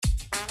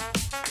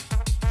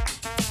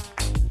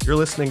You're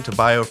listening to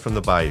Bio from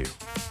the Bayou,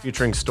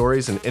 featuring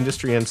stories and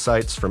industry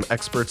insights from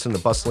experts in the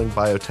bustling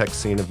biotech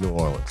scene of New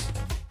Orleans.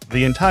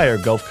 The entire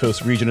Gulf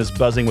Coast region is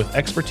buzzing with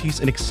expertise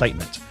and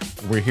excitement.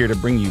 We're here to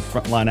bring you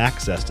frontline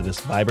access to this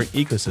vibrant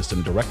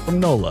ecosystem direct from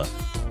NOLA,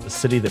 the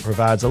city that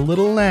provides a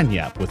little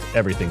lagniappe with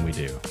everything we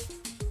do.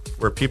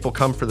 Where people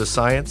come for the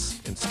science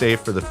and stay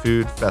for the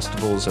food,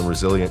 festivals, and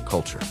resilient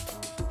culture.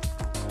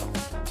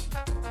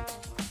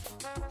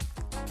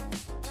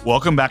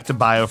 Welcome back to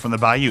Bio from the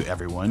Bayou,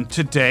 everyone.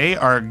 Today,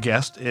 our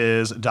guest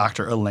is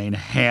Dr. Elaine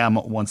Hamm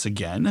once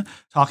again,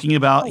 talking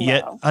about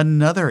yet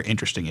another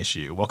interesting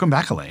issue. Welcome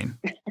back, Elaine.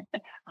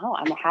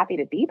 I'm happy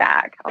to be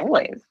back,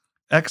 always.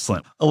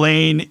 Excellent.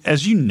 Elaine,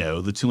 as you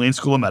know, the Tulane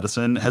School of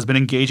Medicine has been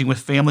engaging with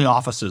family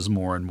offices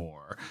more and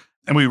more.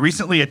 And we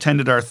recently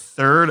attended our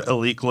third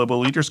Elite Global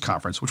Leaders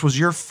Conference, which was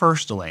your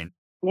first, Elaine.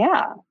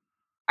 Yeah.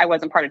 I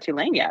wasn't part of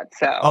Tulane yet,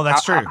 so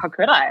that's true. How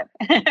could I?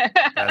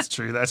 That's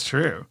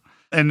true.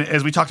 And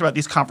as we talked about,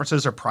 these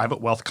conferences are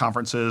private wealth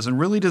conferences and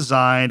really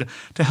designed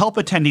to help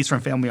attendees from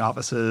family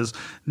offices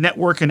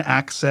network and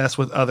access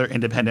with other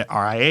independent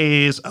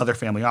RIAs, other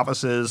family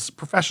offices,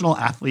 professional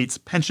athletes,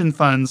 pension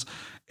funds,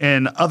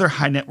 and other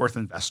high net worth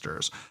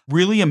investors.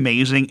 Really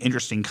amazing,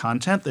 interesting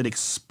content that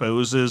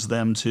exposes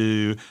them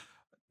to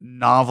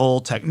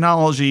novel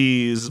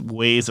technologies,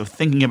 ways of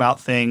thinking about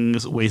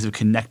things, ways of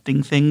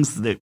connecting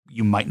things that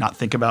you might not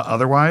think about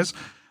otherwise.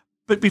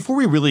 But before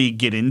we really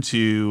get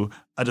into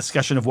a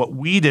discussion of what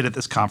we did at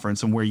this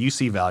conference and where you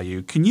see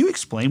value, can you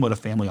explain what a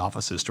family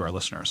office is to our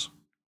listeners?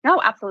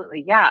 No,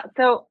 absolutely. Yeah.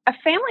 So a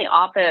family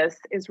office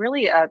is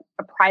really a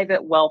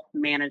private wealth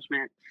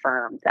management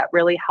firm that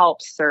really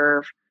helps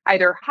serve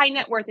either high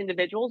net worth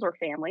individuals or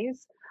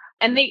families.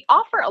 And they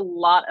offer a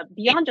lot of,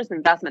 beyond just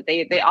investment,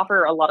 they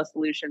offer a lot of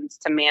solutions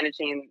to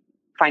managing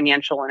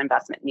financial and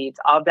investment needs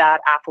of that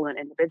affluent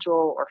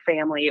individual or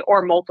family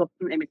or multiple.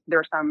 I mean, there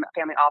are some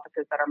family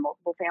offices that are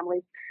multiple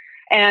families.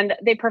 And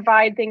they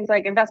provide things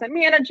like investment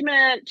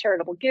management,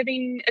 charitable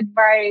giving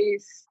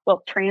advice,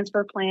 wealth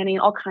transfer planning,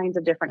 all kinds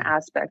of different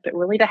aspects, but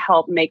really to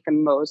help make the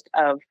most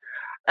of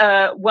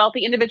a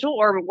wealthy individual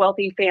or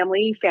wealthy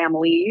families,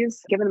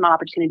 giving them an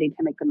opportunity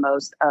to make the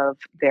most of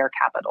their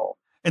capital.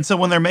 And so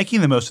when they're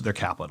making the most of their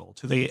capital,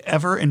 do they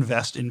ever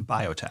invest in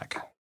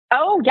biotech?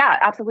 Oh, yeah,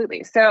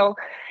 absolutely. So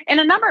in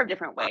a number of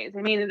different ways.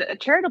 I mean,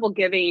 charitable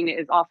giving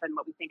is often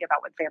what we think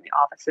about when family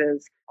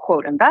offices,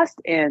 quote,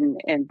 invest in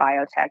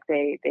biotech.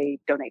 They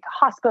donate to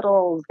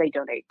hospitals, they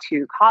donate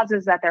to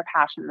causes that they're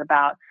passionate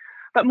about.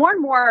 But more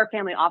and more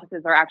family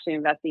offices are actually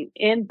investing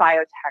in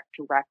biotech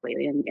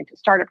directly, into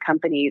startup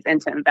companies,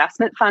 into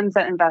investment funds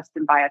that invest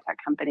in biotech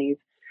companies.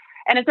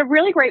 And it's a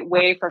really great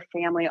way for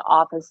family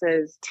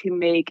offices to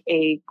make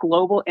a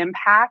global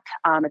impact.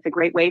 It's a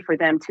great way for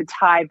them to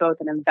tie both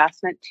an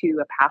investment to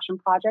a passion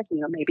project.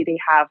 You know, maybe they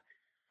have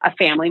a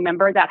family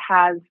member that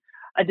has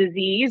a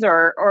disease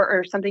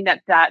or something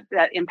that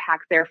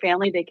impacts their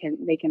family. They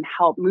can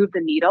help move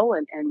the needle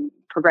and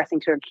progressing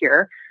to a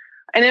cure.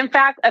 And in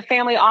fact, a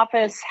family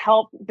office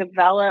helped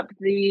develop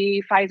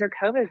the Pfizer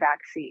COVID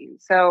vaccine.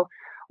 So,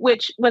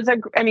 which was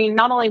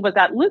not only was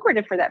that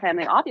lucrative for that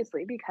family,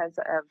 obviously, because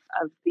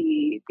of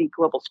the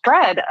global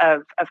spread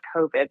of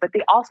COVID, but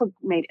they also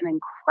made an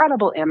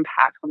incredible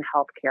impact on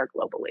healthcare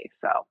globally.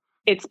 So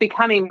it's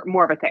becoming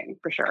more of a thing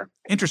for sure.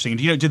 Interesting.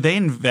 Did they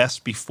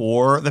invest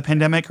before the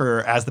pandemic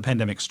or as the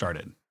pandemic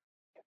started?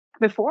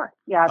 Before,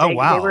 yeah. They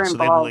were involved. So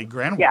they had like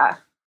groundwork.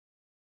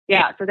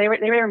 Yeah. So they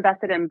were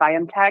invested in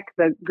biotech,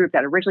 the group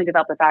that originally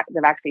developed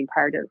the vaccine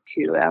prior to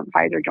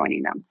Pfizer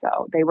joining them.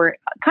 So they were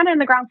kind of in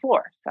the ground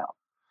floor. So.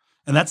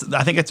 And I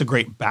think it's a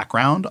great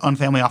background on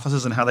family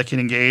offices and how they can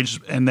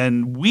engage. And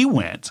then we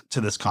went to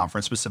this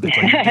conference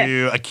specifically to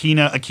do a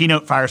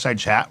keynote fireside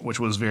chat, which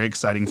was very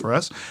exciting for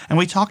us. And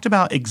we talked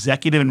about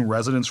executive and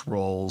residence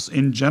roles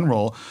in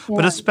general,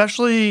 but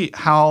especially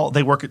how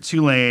they work at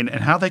Tulane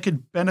and how they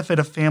could benefit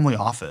a family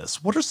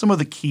office. What are some of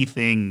the key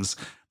things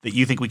that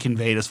you think we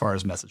conveyed as far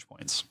as message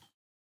points?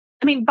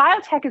 I mean,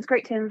 biotech is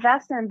great to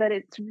invest in, but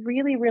it's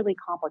really, really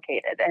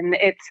complicated. And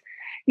it's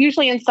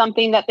usually in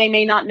something that they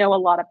may not know a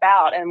lot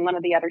about. And one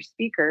of the other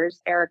speakers,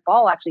 Eric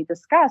Ball, actually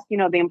discussed,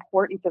 the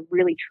importance of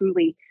really,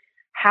 truly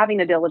having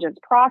a diligence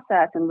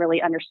process and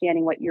really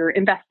understanding what you're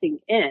investing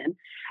in.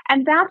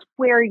 And that's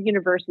where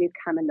universities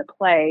come into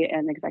play,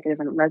 and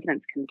executive and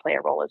residents can play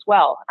a role as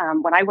well.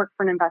 When I worked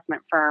for an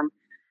investment firm,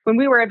 when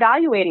we were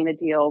evaluating a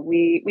deal,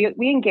 we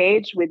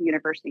engaged with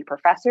university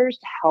professors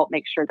to help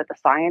make sure that the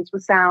science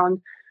was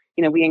sound.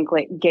 We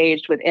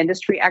engaged with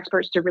industry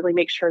experts to really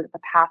make sure that the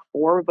path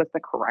forward was the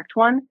correct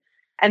one.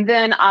 And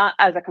then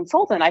as a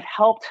consultant, I've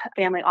helped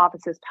family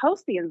offices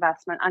post the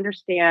investment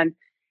understand,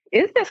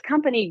 is this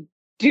company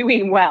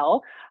doing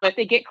well? If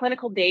they get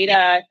clinical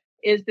data,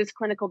 is this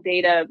clinical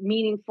data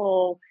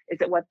meaningful? Is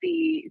it what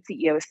the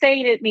CEO is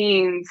saying it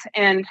means?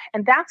 And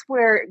that's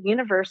where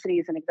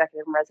universities and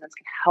executive and residents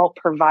can help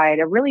provide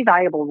a really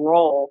valuable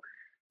role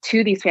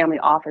to these family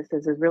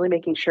offices, is really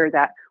making sure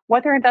that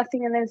what they're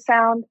investing in is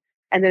sound.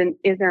 And then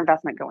is their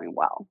investment going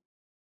well?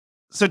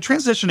 So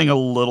transitioning a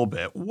little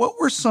bit, what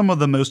were some of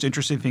the most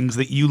interesting things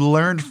that you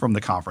learned from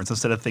the conference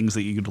instead of things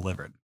that you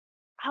delivered?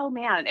 Oh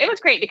man, it was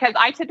great because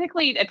I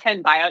typically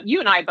attend you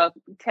and I both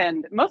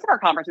attend, most of our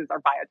conferences are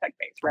biotech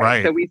based, right?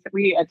 Right. So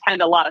we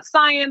attend a lot of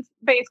science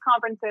based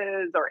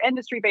conferences or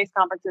industry based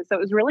conferences. So it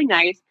was really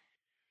nice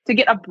to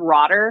get a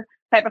broader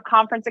type of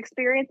conference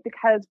experience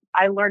because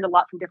I learned a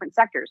lot from different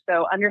sectors.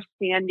 So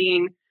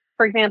understanding,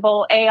 for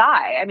example,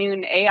 AI. I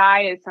mean,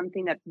 AI is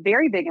something that's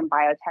very big in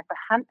biotech,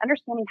 but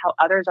understanding how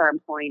others are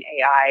employing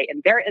AI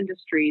in their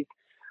industries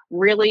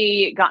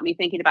really got me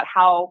thinking about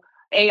how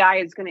AI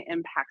is going to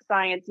impact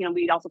science. You know,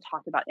 we also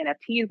talked about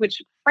NFTs,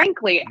 which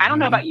frankly, I don't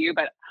know about you,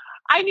 but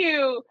I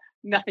knew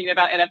nothing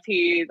about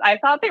NFTs. I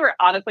thought they were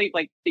honestly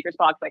like secret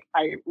spots. Like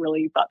I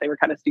really thought they were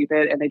kind of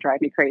stupid and they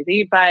drive me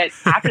crazy. But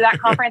after that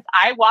conference,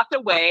 I walked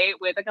away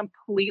with a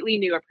completely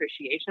new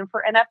appreciation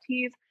for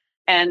NFTs.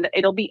 And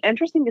it'll be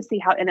interesting to see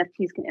how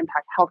NFTs can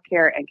impact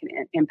healthcare and can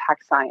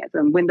impact science.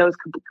 And when those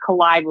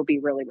collide will be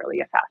really, really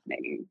a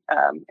fascinating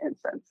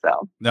instance.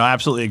 So no, I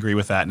absolutely agree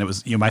with that. And it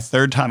was, my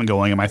third time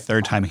going and my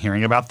third time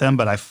hearing about them,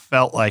 but I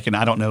felt like, and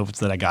I don't know if it's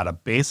that I got a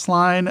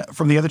baseline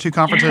from the other two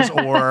conferences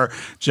or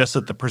just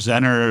that the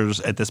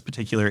presenters at this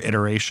particular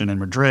iteration in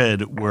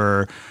Madrid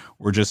were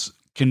just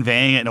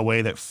conveying it in a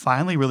way that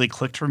finally really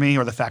clicked for me,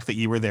 or the fact that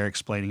you were there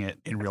explaining it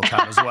in real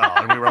time as well.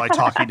 And we were like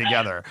talking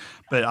together.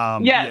 But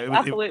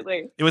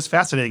absolutely. It was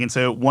fascinating. And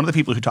so one of the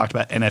people who talked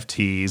about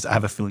NFTs, I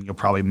have a feeling you'll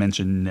probably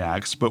mention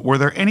next, but were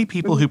there any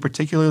people who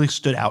particularly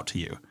stood out to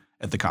you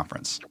at the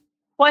conference?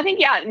 Well, I think,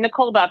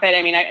 Nicole Buffett,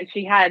 I mean,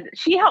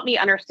 she helped me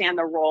understand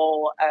the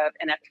role of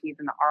NFTs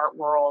in the art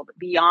world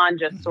beyond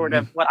just sort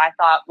of what I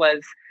thought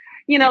was,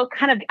 I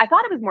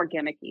thought it was more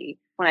gimmicky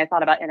when I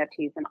thought about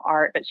NFTs and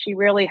art, but she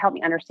really helped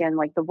me understand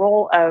like the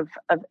role of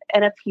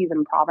NFTs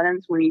in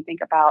provenance when you think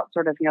about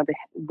sort of,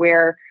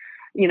 where,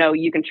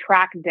 you can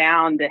track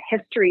down the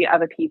history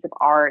of a piece of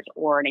art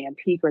or an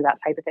antique or that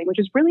type of thing, which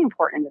is really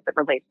important as it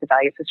relates to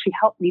value. So she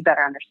helped me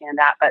better understand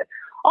that. But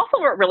also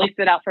what really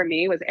stood out for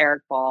me was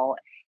Eric Ball.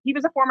 He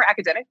was a former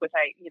academic, which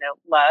I,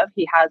 love.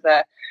 He has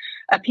a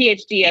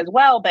PhD as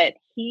well, but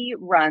he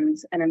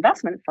runs an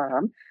investment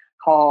firm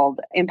called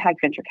Impact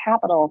Venture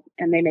Capital,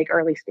 and they make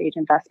early stage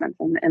investments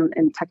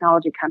in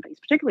technology companies,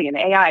 particularly in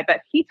AI.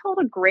 But he told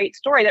a great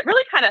story that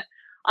really kind of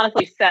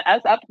honestly set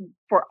us up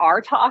for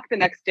our talk the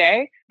next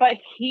day. But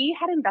he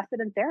had invested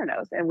in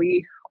Theranos, and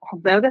we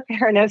all know the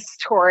Theranos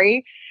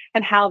story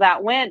and how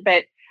that went.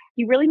 But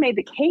he really made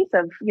the case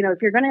of,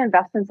 if you're going to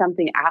invest in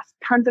something, ask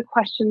tons of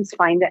questions,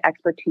 find the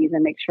expertise,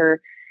 and make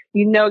sure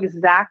you know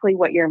exactly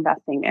what you're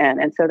investing in.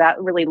 And so that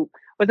really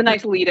was a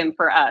nice lead in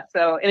for us.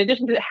 So in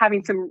addition to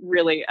having some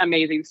really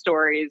amazing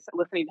stories,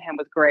 listening to him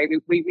was great.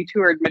 We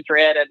toured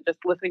Madrid, and just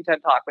listening to him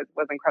talk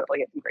was incredible.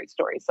 He had some great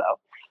stories.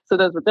 So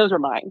those were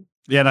mine.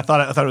 Yeah, and I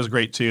thought it was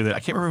great too. That I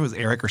can't remember if it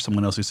was Eric or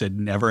someone else who said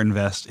never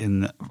invest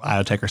in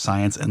biotech or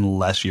science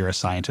unless you're a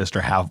scientist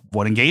or have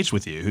one engaged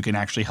with you who can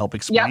actually help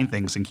explain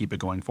things and keep it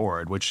going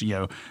forward, which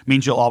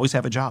means you'll always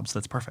have a job. So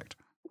that's perfect.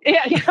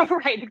 Yeah,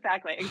 right.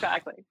 Exactly.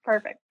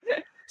 Perfect.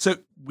 So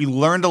we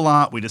learned a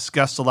lot. We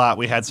discussed a lot.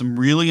 We had some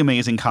really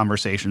amazing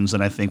conversations,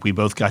 and I think we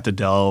both got to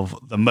delve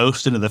the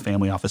most into the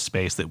family office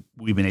space that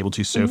we've been able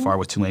to so far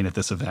with Tulane at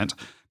this event.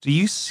 Do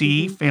you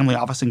see family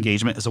office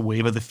engagement as a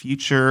wave of the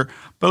future,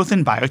 both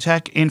in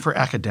biotech and for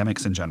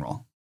academics in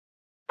general?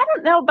 I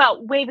don't know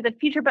about wave of the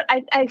future, but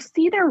I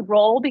see their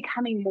role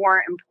becoming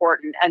more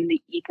important in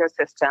the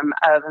ecosystem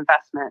of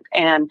investment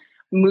and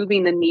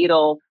moving the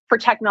needle for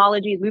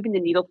technologies, moving the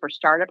needle for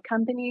startup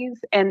companies,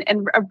 and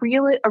a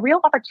real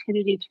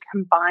opportunity to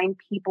combine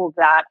people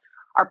that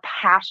are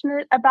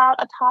passionate about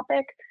a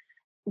topic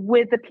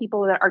with the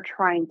people that are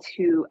trying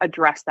to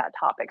address that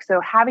topic. So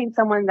having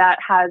someone that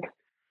has,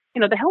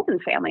 the Hilton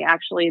family,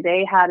 actually,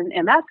 they had an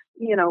MS,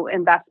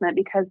 investment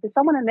because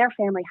someone in their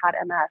family had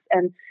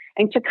MS.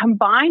 And to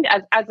combine,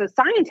 as a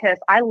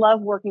scientist, I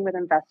love working with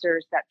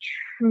investors that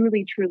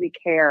truly, truly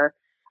care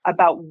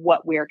about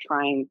what we're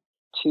trying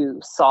to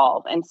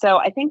solve. And so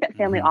I think that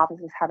family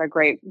offices have a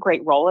great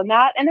role in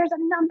that. And there's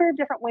a number of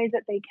different ways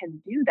that they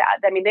can do that.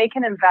 I mean, they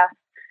can invest,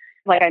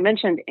 like I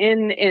mentioned,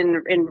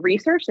 in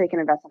research. They can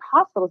invest in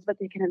hospitals, but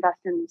they can invest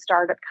in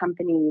startup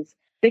companies.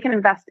 They can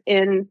invest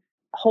in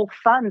whole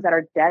funds that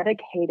are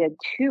dedicated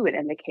to an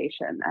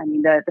indication. I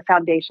mean, the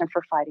Foundation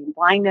for Fighting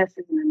Blindness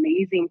is an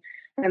amazing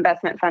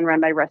investment fund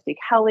run by Rusty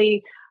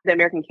Kelly. The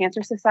American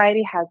Cancer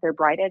Society has their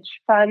Bright Edge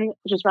Fund,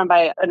 which is run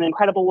by an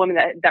incredible woman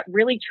that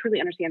really, truly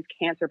understands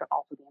cancer, but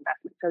also the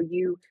investment.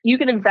 So you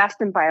can invest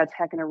in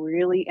biotech in a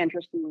really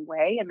interesting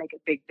way and make a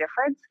big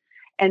difference.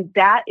 And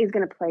that is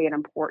going to play an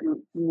important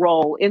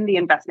role in the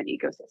investment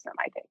ecosystem,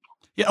 I think.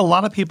 Yeah, a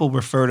lot of people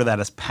refer to that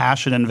as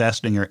passion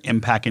investing or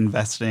impact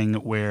investing,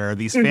 where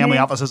these family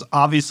offices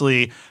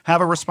obviously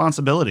have a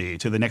responsibility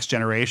to the next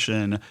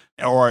generation,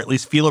 or at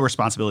least feel a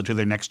responsibility to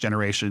their next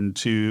generation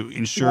to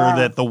ensure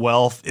that the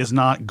wealth is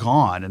not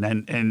gone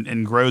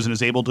and grows and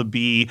is able to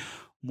be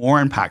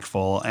more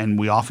impactful. And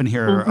we often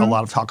hear a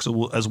lot of talks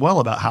as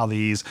well about how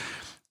these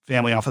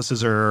family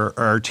offices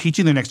are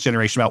teaching their next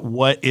generation about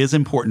what is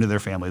important to their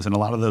families. And a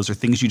lot of those are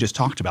things you just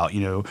talked about,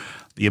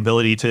 the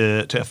ability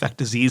to affect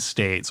disease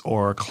states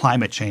or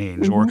climate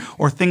change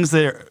or things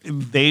that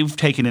they've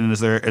taken in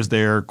as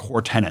their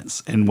core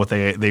tenets and what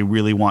they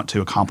really want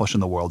to accomplish in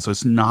the world. So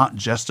it's not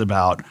just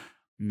about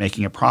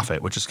making a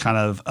profit, which is kind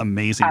of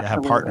amazing to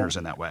have partners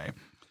in that way.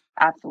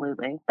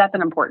 Absolutely. That's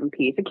an important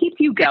piece. It keeps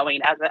you going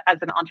as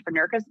an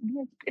entrepreneur because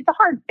it's a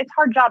hard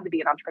job to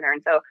be an entrepreneur.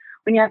 And so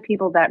when you have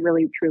people that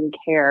really, truly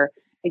care,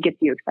 it gets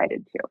you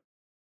excited too.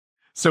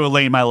 So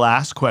Elaine, my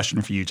last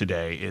question for you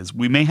today is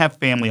we may have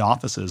family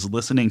offices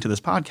listening to this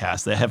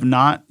podcast that have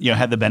not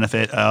had the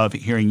benefit of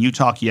hearing you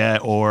talk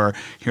yet or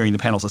hearing the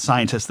panels of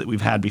scientists that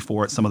we've had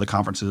before at some of the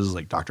conferences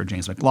like Dr.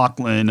 James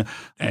McLaughlin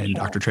and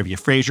Dr. Trivia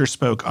Frazier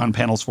spoke on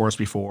panels for us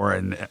before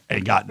and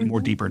got more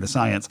deeper into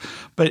science.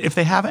 But if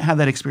they haven't had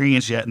that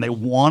experience yet and they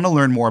want to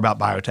learn more about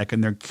biotech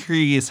and they're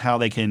curious how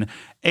they can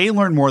A,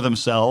 learn more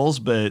themselves,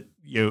 but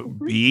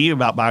B,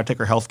 about biotech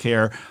or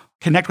healthcare,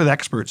 connect with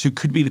experts who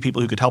could be the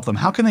people who could help them.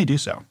 How can they do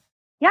so?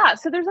 Yeah,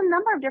 so there's a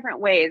number of different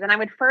ways. And I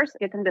would first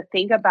get them to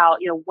think about,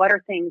 what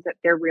are things that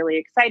they're really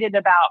excited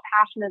about,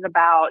 passionate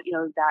about,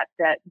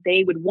 that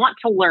they would want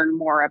to learn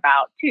more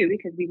about too,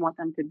 because we want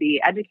them to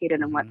be educated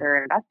in what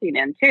they're investing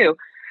in too.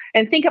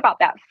 And think about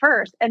that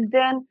first. And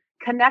then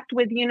connect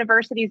with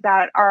universities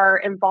that are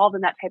involved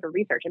in that type of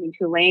research. I mean,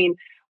 Tulane,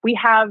 we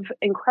have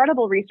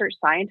incredible research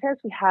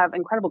scientists. We have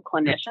incredible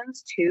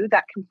clinicians too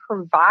that can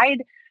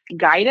provide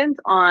guidance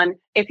on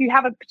if you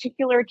have a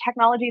particular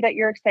technology that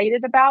you're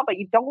excited about, but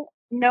you don't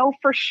know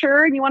for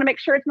sure, and you want to make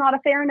sure it's not a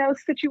Theranos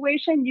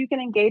situation, you can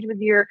engage with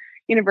your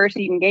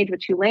university, you can engage with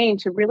Tulane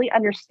to really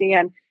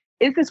understand,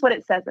 is this what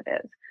it says it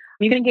is?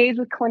 You can engage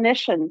with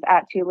clinicians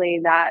at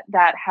Tulane that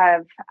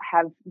have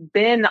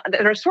been,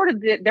 that are sort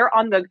of, they're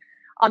on the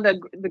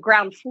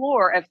ground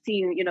floor of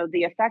seeing,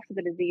 the effects of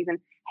the disease. And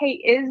hey,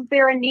 is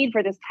there a need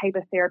for this type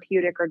of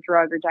therapeutic or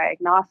drug or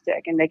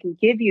diagnostic? And they can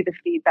give you the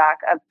feedback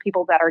of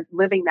people that are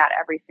living that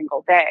every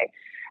single day.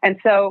 And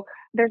so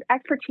there's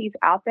expertise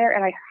out there.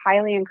 And I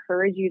highly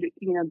encourage you to,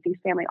 these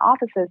family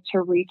offices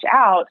to reach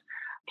out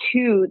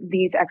to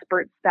these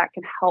experts that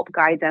can help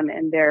guide them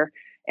in their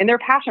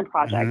passion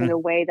project in a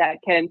way that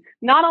can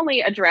not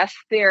only address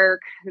their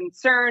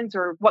concerns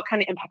or what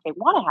kind of impact they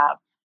want to have,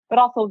 but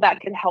also that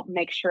can help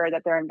make sure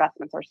that their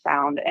investments are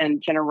sound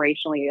and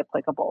generationally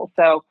applicable.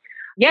 So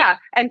yeah,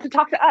 and to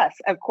talk to us,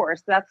 of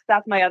course,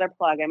 that's my other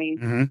plug. I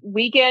mean,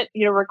 we get,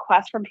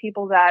 requests from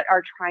people that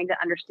are trying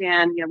to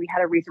understand, we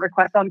had a recent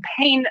request on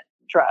pain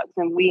drugs,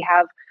 and we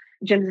have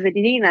James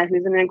Zanewicz,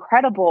 who's an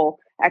incredible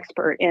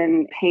expert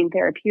in pain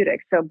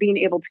therapeutics. So being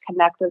able to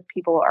connect those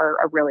people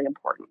are really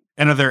important.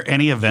 And are there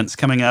any events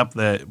coming up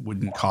that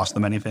wouldn't cost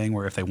them anything,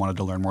 where if they wanted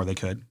to learn more, they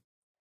could?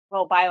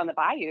 Well, Bio on the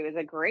Bayou is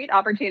a great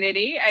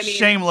opportunity. I mean,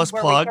 shameless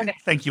plug.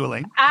 Thank you,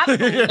 Elaine.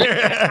 Absolutely.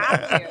 I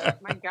have to.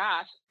 My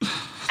gosh.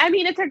 I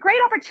mean, it's a great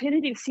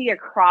opportunity to see a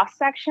cross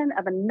section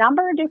of a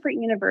number of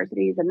different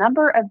universities, a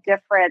number of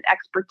different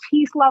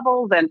expertise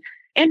levels and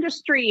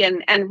industry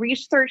and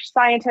research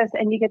scientists,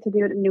 and you get to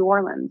do it in New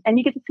Orleans and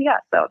you get to see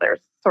us. So there's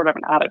sort of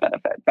an added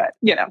benefit, but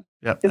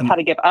just how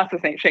to give us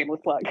a shameless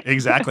plug.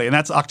 Exactly. And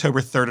that's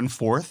October 3rd and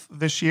 4th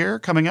this year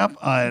coming up.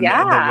 And the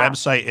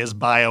website is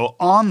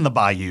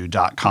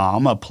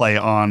bioonthebayou.com, a play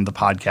on the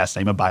podcast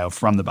name of Bio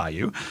from the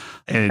Bayou.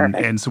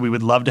 And so we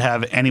would love to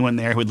have anyone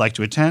there who would like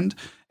to attend.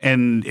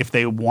 And if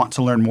they want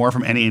to learn more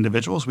from any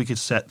individuals, we could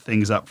set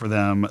things up for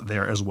them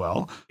there as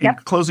well. In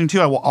closing, too,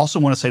 I will also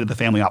want to say to the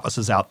family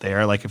offices out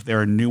there, like if there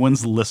are new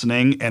ones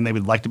listening and they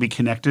would like to be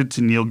connected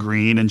to Neil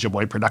Green and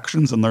Jaboy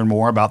Productions and learn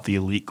more about the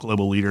Elite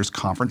Global Leaders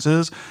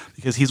conferences,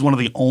 because he's one of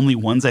the only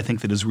ones I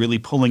think that is really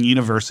pulling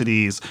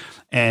universities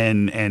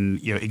and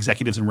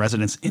executives and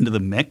residents into the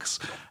mix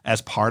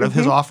as part of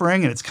his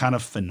offering. And it's kind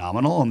of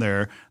phenomenal. And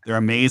they're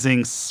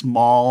amazing,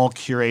 small,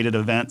 curated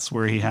events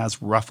where he has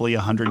roughly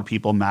 100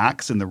 people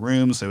max in the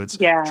room. So it's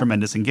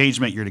tremendous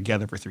engagement. You're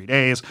together for 3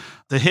 days.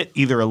 To hit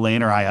either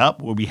Elaine or I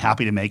up, we'll be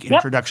happy to make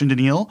introduction to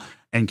Neil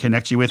and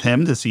connect you with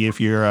him to see if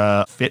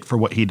you're fit for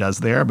what he does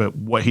there. But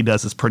what he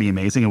does is pretty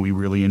amazing, and we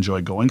really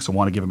enjoy going. So I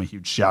want to give him a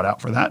huge shout out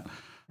for that.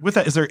 With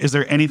that, is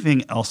there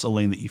anything else,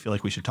 Elaine, that you feel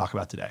like we should talk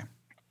about today?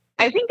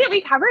 I think that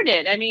we covered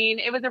it. I mean,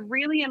 it was a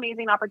really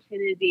amazing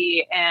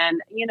opportunity.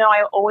 And,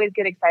 I always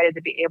get excited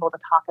to be able to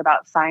talk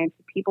about science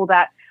to people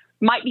that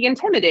might be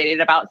intimidated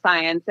about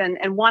science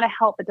and want to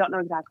help but don't know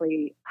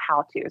exactly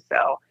how to.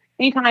 So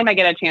anytime I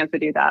get a chance to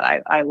do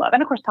that, I love.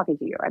 And of course, talking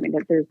to you. I mean,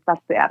 that's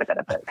the added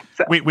benefit.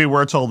 So. We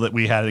were told that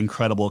we had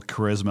incredible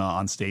charisma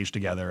on stage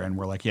together, and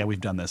we're like, yeah,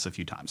 we've done this a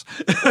few times.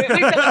 We've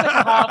done this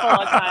a couple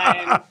of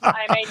times.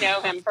 I may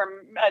know him from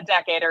a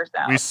decade or so.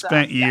 We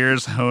spent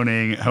years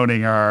honing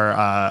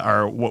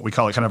our what we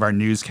call it kind of our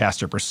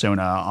newscaster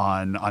persona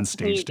on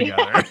stage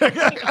together,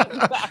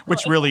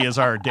 which really is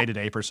our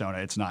day-to-day persona.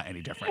 It's not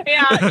any different.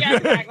 Yeah,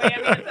 exactly. I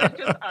mean, it's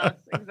just us.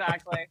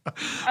 Exactly.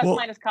 Us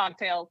minus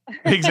cocktails.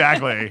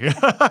 Exactly.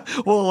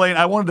 Well, Elaine,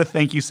 I wanted to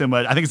thank you so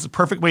much. I think it's the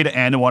perfect way to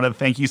end. I want to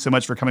thank you so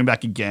much for coming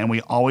back again.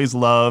 We always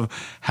love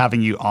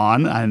having you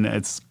on, and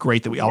it's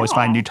great that we always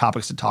find new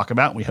topics to talk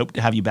about. We hope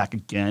to have you back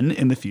again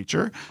in the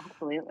future.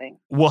 Absolutely.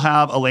 We'll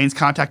have Elaine's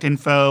contact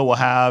info. We'll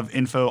have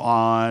info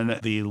on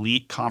the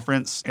Elite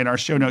conference in our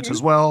show notes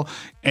as well.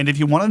 And if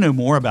you want to know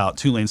more about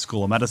Tulane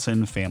School of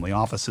Medicine, family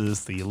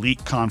offices, the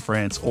Elite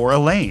conference, or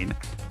Elaine,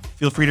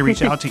 feel free to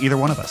reach out to either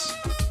one of us.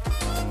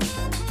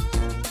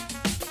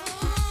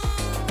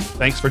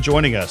 Thanks for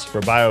joining us for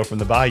Bio from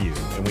the Bayou,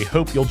 and we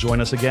hope you'll join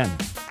us again.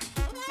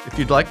 If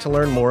you'd like to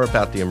learn more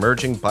about the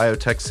emerging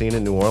biotech scene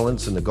in New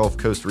Orleans and the Gulf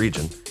Coast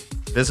region,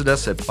 visit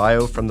us at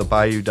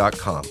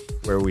biofromthebayou.com,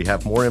 where we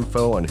have more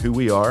info on who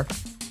we are,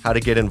 how to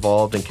get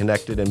involved and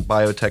connected in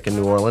biotech in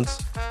New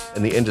Orleans,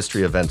 and the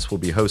industry events we'll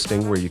be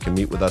hosting where you can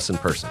meet with us in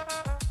person.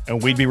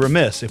 And we'd be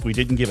remiss if we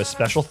didn't give a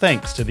special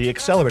thanks to the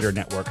Accelerator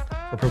Network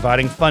for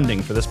providing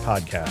funding for this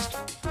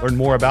podcast. Learn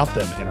more about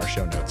them in our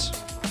show notes.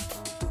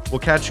 We'll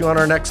catch you on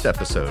our next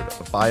episode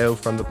of Bio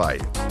from the Bayou.